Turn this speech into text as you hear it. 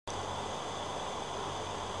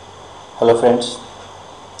Hello friends,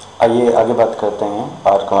 आइए आगे बात करते हैं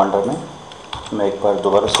आर कमांडर में। मैं एक बार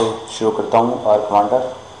दोबारा से शुरू करता हूँ आर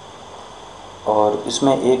कमांडर। और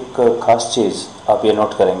इसमें एक ख़ास चीज़ आप ये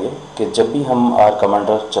नोट करेंगे कि जब भी हम आर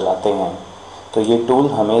कमांडर चलाते हैं तो ये टूल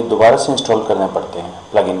हमें दोबारा से इंस्टॉल करने पड़ते हैं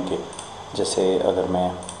प्लगइन के। जैसे अगर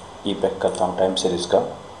मैं ई पैक करता हूँ टाइम सीरीज़ का,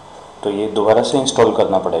 तो ये दोबारा से इंस्टॉल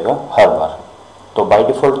करना पड़ेगा हर बार। तो बाय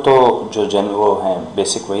डिफ़ॉल्ट तो जो वो हैं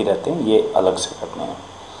बेसिक वही रहते हैं, ये अलग से करने हैं।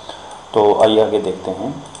 तो आइए आगे देखते हैं।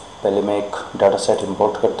 पहले मैं एक डाटा सेट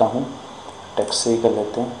इंपोर्ट करता हूँ, टेक्स्ट से ही कर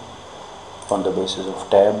लेते हैं। On the basis of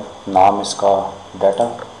tab, नाम इसका डाटा,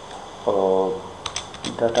 और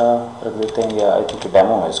डाटा रख देते हैं, या आई थिंक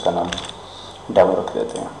डेमो है इसका नाम, डेमो रख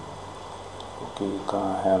देते हैं। ओके,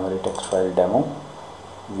 कहाँ है हमारी टेक्स्ट फाइल डेमो,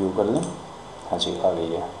 व्यू कर लें। हाँ जी, आ गई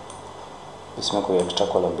है। इसमें कोई एक्स्ट्रा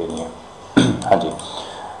कॉलम भी नहीं है। हाँ जी,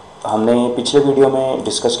 हमने पिछले वीडियो में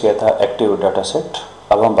डिस्कस किया था एक्टिव डाटा सेट।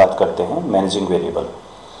 अब हम बात करते हैं मैनेजिंग वेरिएबल।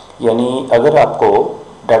 यानी अगर आपको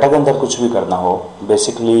डाटा के अंदर कुछ भी करना हो,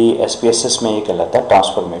 बेसिकली एसपीएसएस में ये कहलाता है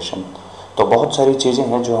ट्रांसफॉर्मेशन। तो बहुत सारी चीज़ें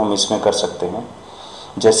हैं जो हम इसमें कर सकते हैं,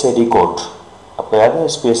 जैसे रिकॉर्ड। आपको याद है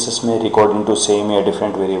एसपीएसएस में रिकॉर्ड इनटू सेम या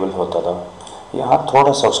डिफरेंट वेरिएबल होता था। यहाँ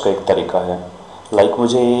थोड़ा सा उसका एक तरीका है, लाइक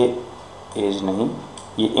मुझे एज नहीं,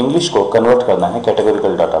 ये इंग्लिश को कन्वर्ट करना है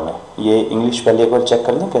कैटेगोरिकल डाटा में। ये इंग्लिश पहले एक बार चेक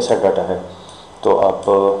कर लें कैसा डाटा है। तो आप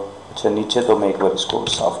अच्छा नीचे, तो मैं एक बार इसको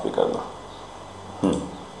साफ भी कर दूँ।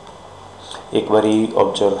 एक बार ही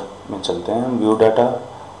ऑब्जर्व में चलते हैं, व्यू डाटा,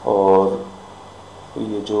 और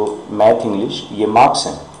ये जो मैथ इंग्लिश, ये मार्क्स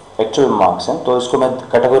हैं, एक्चुअल मार्क्स हैं। तो इसको मैं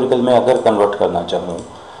कैटेगोरिकल में अगर कन्वर्ट करना चाहूँ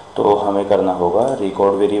तो हमें करना होगा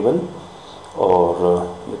रिकॉर्ड वेरिएबल, और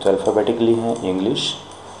ये तो अल्फ़ाबेटिकली है। इंग्लिश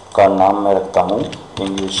का नाम मैं रखता हूँ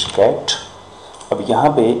इंग्लिश कैट। अब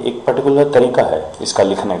यहाँ पे एक पर्टिकुलर तरीका है इसका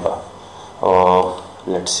लिखने का, और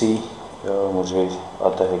लेट्स सी मुझे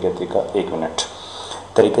आता है क्या तरीका। 1 मिनट।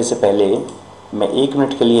 तरीके से पहले मैं 1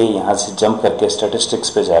 मिनट के लिए यहाँ से जंप करके स्टैटिस्टिक्स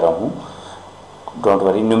पे जा रहा हूँ। डोंट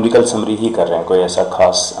वरी, न्यूमेरिकल समरी ही कर रहे हैं, कोई ऐसा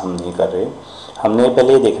खास हम नहीं कर रहे। हमने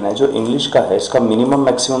पहले ये देखना है जो इंग्लिश का है इसका मिनिमम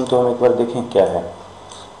मैक्सिमम, तो हम एक बार देखें क्या है।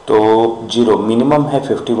 तो 0 मिनिमम है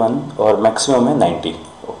 51 और मैक्सिमम है 90।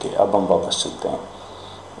 ओके, अब हम वापस चलते हैं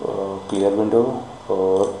क्लियर विंडो,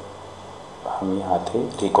 और हम यहाँ थे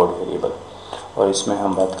रिकॉर्ड वेरिएबल, और इसमें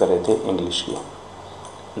हम बात कर रहे थे इंग्लिश की।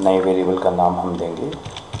 नए वेरिएबल का नाम हम देंगे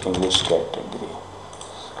इंग्लिश कैटेगरी।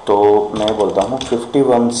 तो मैं बोलता हूँ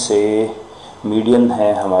 51 से मीडियन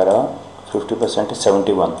है हमारा 50% है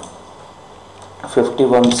 71।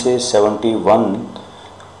 51 से 71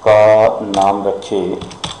 का नाम रखे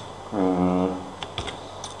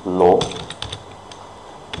लो,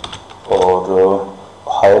 और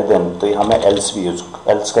हायर देन, तो यहाँ मैं एल्स भी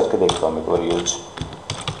एल्स करके देखता हूँ एक बार यूज,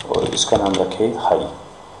 और इसका नाम रखे high.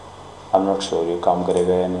 I am not sure ये काम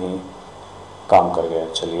करेगा या नहीं। काम कर गया।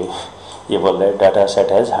 चलिए, ये बोल रहा है data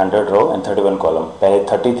set has 100 row and 31 column. पहले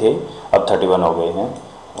 30 थे, अब 31 हो गए हैं।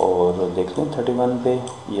 और देख लें 31 पे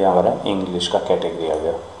ये हमारा इंग्लिश का कैटेगरी आ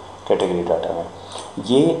गया, कैटेगरी डाटा में।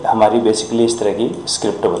 ये हमारी बेसिकली इस तरह की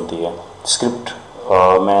स्क्रिप्ट बनती है। स्क्रिप्ट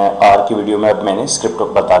मैं आर की वीडियो में अब मैंने स्क्रिप्ट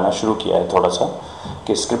बताना शुरू किया है थोड़ा सा,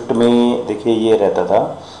 कि स्क्रिप्ट में देखिए ये रहता था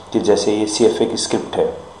कि जैसे ये CFA की स्क्रिप्ट है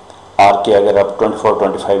आर के, अगर आप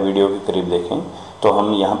 24-25 वीडियो के करीब देखें तो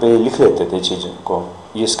हम यहाँ पे लिख लेते थे चीज़ों को,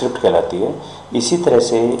 ये स्क्रिप्ट कहलाती है। इसी तरह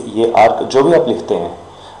से ये आर जो भी आप लिखते हैं,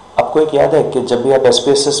 आपको एक याद है कि जब भी आप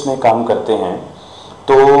SPSS में काम करते हैं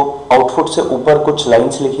तो आउटपुट से ऊपर कुछ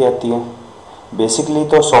लाइन्स लिखी जाती हैं। बेसिकली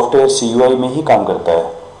तो सॉफ्टवेयर CUI में ही काम करता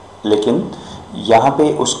है, लेकिन यहाँ पे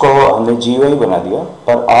उसको हमने GUI बना दिया,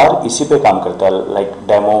 पर आर इसी पे काम करता है। Like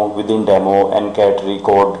demo, with in demo, एनकैट,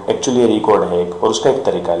 record. Actually record है एक, और उसका एक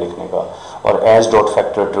तरीका है लिखने का, और एज डॉट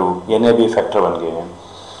फैक्टर ट्रू, यानी अभी फैक्टर बन गए हैं।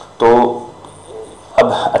 तो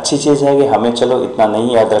अब अच्छी चीज़ है कि हमें चलो इतना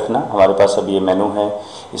नहीं याद रखना, हमारे पास अब ये मेनू है,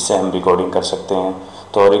 इससे हम रिकॉर्डिंग कर सकते हैं।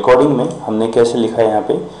 तो रिकॉर्डिंग में हमने कैसे लिखा है, यहाँ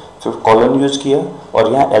पे फिर कॉलन यूज़ किया,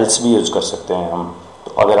 और यहाँ एल्स भी यूज़ कर सकते हैं हम।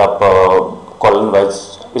 तो अगर आप कॉलन वाइज,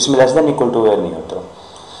 इसमें less than equal to where नहीं होता।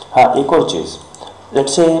 हाँ, एक और चीज़,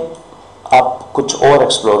 लेट्स से आप कुछ और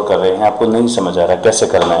एक्सप्लोर कर रहे हैं, आपको नहीं समझ आ रहा कैसे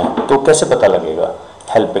करना है, तो कैसे पता लगेगा।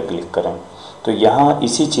 हेल्प पे क्लिक करें, तो यहाँ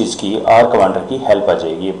इसी चीज़ की आर कमांडर की हेल्प आ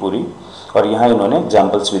जाएगी ये पूरी। और यहाँ इन्होंने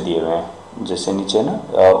एग्जाम्पल्स भी दिए हुए हैं, जैसे नीचे ना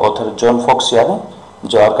ऑथर जॉन फॉक्स याद है,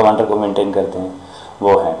 जो आर कमांडर को मेंटेन करते हैं,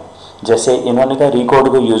 वो हैं। जैसे इन्होंने कहा रिकॉर्ड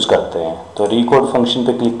को यूज़ करते हैं, तो रिकॉर्ड फंक्शन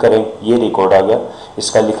पे क्लिक करें, ये रिकॉर्ड आ गया।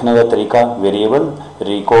 इसका लिखने का तरीका variable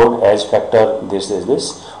record age factor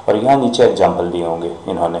this, और यहाँ नीचे एग्जाम्पल दिए होंगे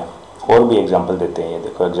इन्होंने, और भी एग्जाम्पल देते हैं। ये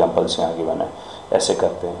देखो एग्जाम्पल्स यहाँ की बना है, ऐसे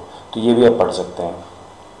करते हैं, तो ये भी आप पढ़ सकते हैं।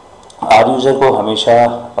 आर यूज़र को हमेशा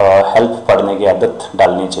हेल्प पढ़ने की आदत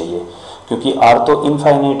डालनी चाहिए। क्योंकि आर तो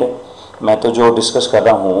इनफाइनाइट है। मैं तो जो डिस्कस कर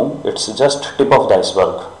रहा हूँ it's just tip of the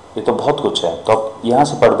iceberg, ये तो बहुत कुछ है। तो अब यहाँ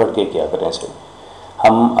से पढ़ के क्या करें इसे।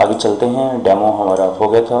 हम आगे चलते हैं। डेमो हमारा हो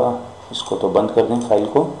गया था, इसको तो बंद कर दें फाइल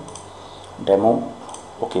को। डेमो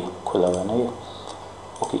ओके खुला हुआ है ना ये,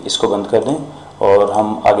 ओके इसको बंद कर दें और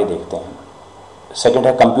हम आगे देखते हैं। सेकंड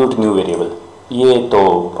है कंप्यूट न्यू वेरिएबल। ये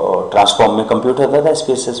तो ट्रांसफॉर्म में कंप्यूट होता था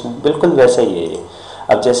स्पेसेस में, बिल्कुल वैसा ही है ये।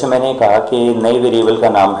 अब जैसे मैंने कहा कि नई वेरिएबल का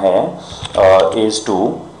नाम है as to,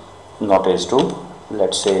 not as to,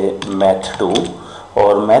 let's say math to,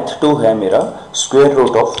 और मैथ टू है मेरा स्क्वायर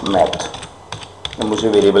रूट ऑफ मैथ। मुझे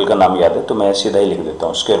वेरिएबल का नाम याद है तो मैं सीधा ही लिख देता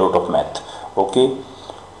हूँ square root of math. Okay,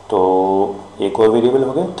 तो एक और वेरिएबल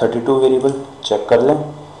हो गया 32 वेरिएबल। चेक कर लें,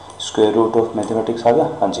 स्क्वायर रूट ऑफ मैथमेटिक्स आ गया,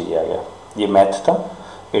 हाँ जी ये आ गया। ये मैथ था,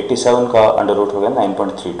 87 का अंडर रूट हो गया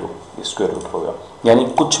 9.32, स्क्वायर रूट हो गया। यानी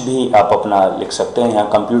कुछ भी आप अपना लिख सकते हैं यहाँ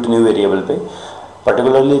कंप्यूट न्यू वेरिएबल पे।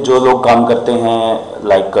 पर्टिकुलरली जो लोग काम करते हैं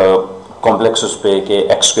लाइक कॉम्प्लेक्स उस पे कि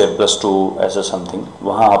x² + 2 ऐसा समथिंग,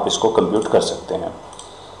 वहाँ आप इसको कंप्यूट कर सकते हैं।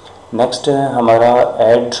 नेक्स्ट है हमारा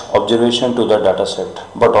add observation to the data set,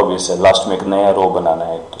 but obvious है लास्ट में एक नया रो बनाना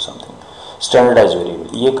है तो समथिंग। स्टैंडर्डाइज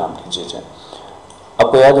वेरिएबल, ये काम की चीज़ है।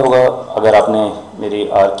 आपको याद होगा अगर आपने मेरी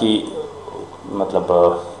आर की मतलब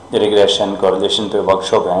रिग्रेशन कोरिलेशन पे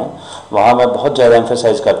वर्कशॉप हैं, वहाँ मैं बहुत ज़्यादा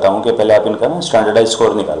एम्फेसाइज करता हूँ कि पहले आप इनका ना स्टैंडर्डाइज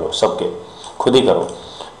स्कोर निकालो, सबके खुद ही करो।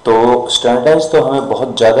 तो स्टैंडर्डाइज तो हमें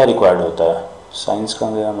बहुत ज़्यादा रिक्वायर्ड होता है। साइंस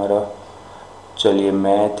कहाँ गया हमारा, चलिए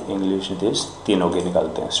मैथ इंग्लिश दिस तीनों के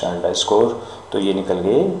निकालते हैं स्टैंडर्डाइज स्कोर। तो ये निकल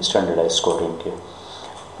गए स्टैंडर्डाइज स्कोर इनके।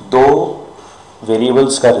 दो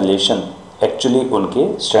वेरिएबल्स का रिलेशन एक्चुअली उनके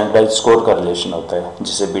स्टैंडर्डाइज स्कोर का रिलेशन होता है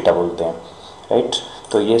जिसे बीटा बोलते हैं, राइट।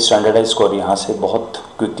 तो ये स्टैंडर्डाइज स्कोर यहाँ से बहुत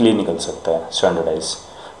क्विकली निकल सकता है standardise.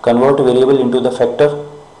 Convert variable into the factor,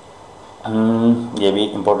 ये भी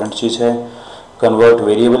इम्पोर्टेंट चीज़ है। Convert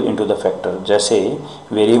variable into the factor, जैसे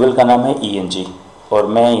वेरिएबल का नाम है ENG और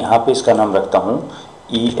मैं यहाँ पे इसका नाम रखता हूँ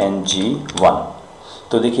ENG1।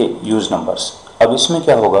 तो देखिए यूज़ नंबर्स, अब इसमें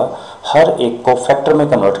क्या होगा, हर एक को फैक्टर में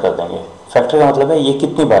कन्वर्ट कर देंगे। फैक्टर का मतलब है ये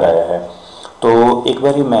कितनी बार आया है। तो एक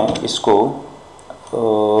बार ही मैं इसको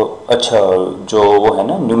अच्छा जो वो है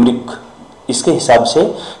ना न्यूमरिक, इसके हिसाब से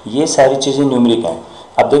ये सारी चीज़ें न्यूमरिक हैं।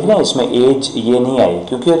 अब देख रहे हैं इसमें एज ये नहीं आई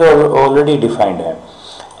क्योंकि ये तो ऑलरेडी डिफाइंड है।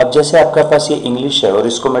 अब जैसे आपके पास ये इंग्लिश है और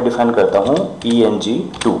इसको मैं डिफाइन करता हूँ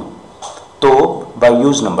ENG2, तो बाय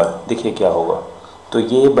यूज़ नंबर देखिए क्या होगा। तो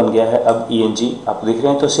ये बन गया है अब ENG, आप देख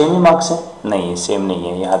रहे हैं तो सेम ही मार्क्स हैं, नहीं सेम नहीं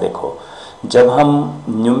है। यहाँ देखो जब हम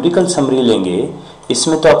न्यूमेरिकल समरी लेंगे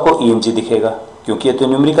इसमें तो आपको ENG दिखेगा क्योंकि ये तो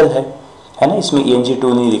न्यूमेरिकल है ना, इसमें ENG2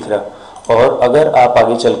 नहीं दिख रहा। और अगर आप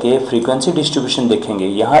आगे चल के फ्रीक्वेंसी डिस्ट्रीब्यूशन देखेंगे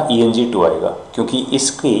यहाँ ENG2 आएगा क्योंकि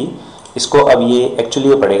इसको अब ये एक्चुअली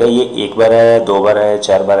ये पड़ेगा, ये एक बार आया, 2 बार आया,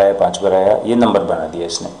 4 बार आया, 5 बार आया, ये नंबर बना दिया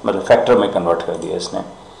इसने, मतलब फैक्टर में कन्वर्ट कर दिया इसने,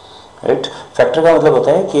 राइट। फैक्टर का मतलब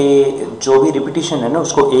होता है कि जो भी रिपीटिशन है ना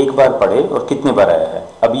उसको एक बार पढ़े और कितने बार आया है।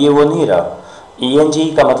 अब ये वो नहीं रहा।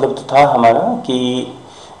 ENG का मतलब तो था हमारा कि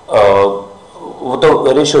वो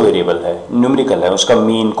तो रेशियो वेरिएबल है, न्यूमेरिकल है, उसका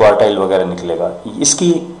मीन क्वार्टाइल वगैरह निकलेगा,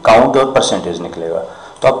 इसकी काउंट और परसेंटेज निकलेगा।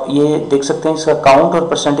 तो आप ये देख सकते हैं इसका काउंट और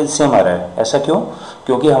परसेंटेज सेम आ रहा है। ऐसा क्यों?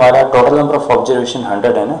 क्योंकि हमारा टोटल नंबर ऑफ ऑब्जर्वेशन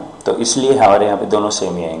 100 है ना, तो इसलिए हमारे यहाँ पे दोनों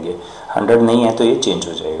सेम ही आएंगे। 100 नहीं है तो ये चेंज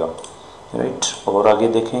हो जाएगा, राइट। और आगे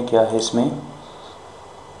देखें क्या है इसमें,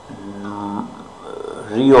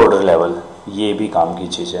 रीऑर्डर लेवल, ये भी काम की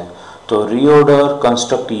चीज़ है। तो रीऑर्डर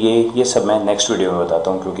कंस्ट्रक्ट ये सब मैं नेक्स्ट वीडियो में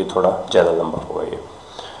बताता हूँ क्योंकि थोड़ा ज़्यादा लंबा होगा ये।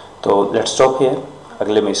 तो लेट्स स्टॉप हियर,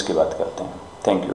 अगले में इसकी बात करते हैं। Thank you.